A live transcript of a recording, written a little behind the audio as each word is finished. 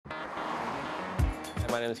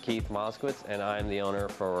My name is Keith Moskowitz, and I'm the owner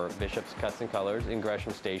for Bishop's Cuts and Colors in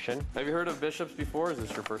Gresham Station. Have you heard of Bishop's before, or is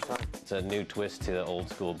this your first time? It's a new twist to the old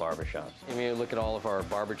school barbershops. If you look at all of our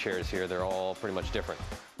barber chairs here, they're all pretty much different.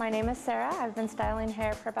 My name is Sarah. I've been styling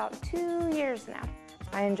hair for about 2 years now.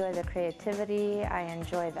 I enjoy the creativity, I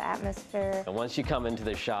enjoy the atmosphere. And once you come into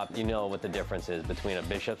the shop, you know what the difference is between a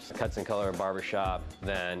Bishop's Cuts and Color barbershop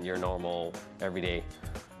than your normal, everyday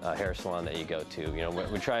hair salon that you go to. You know,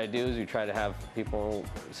 what we try to do is we try to have people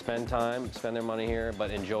spend their money here, but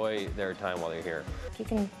enjoy their time while they're here. You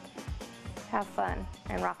can have fun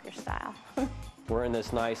and rock your style. We're in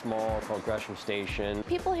this nice mall called Gresham Station.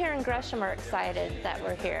 People here in Gresham are excited that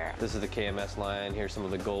we're here. This is the KMS line. Here's some of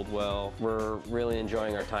the Goldwell. We're really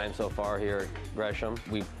enjoying our time so far here at Gresham.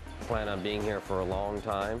 We plan on being here for a long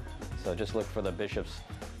time, so just look for the Bishop's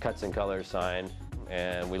Cuts and Colors sign,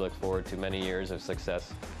 and we look forward to many years of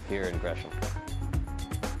success here in Gresham.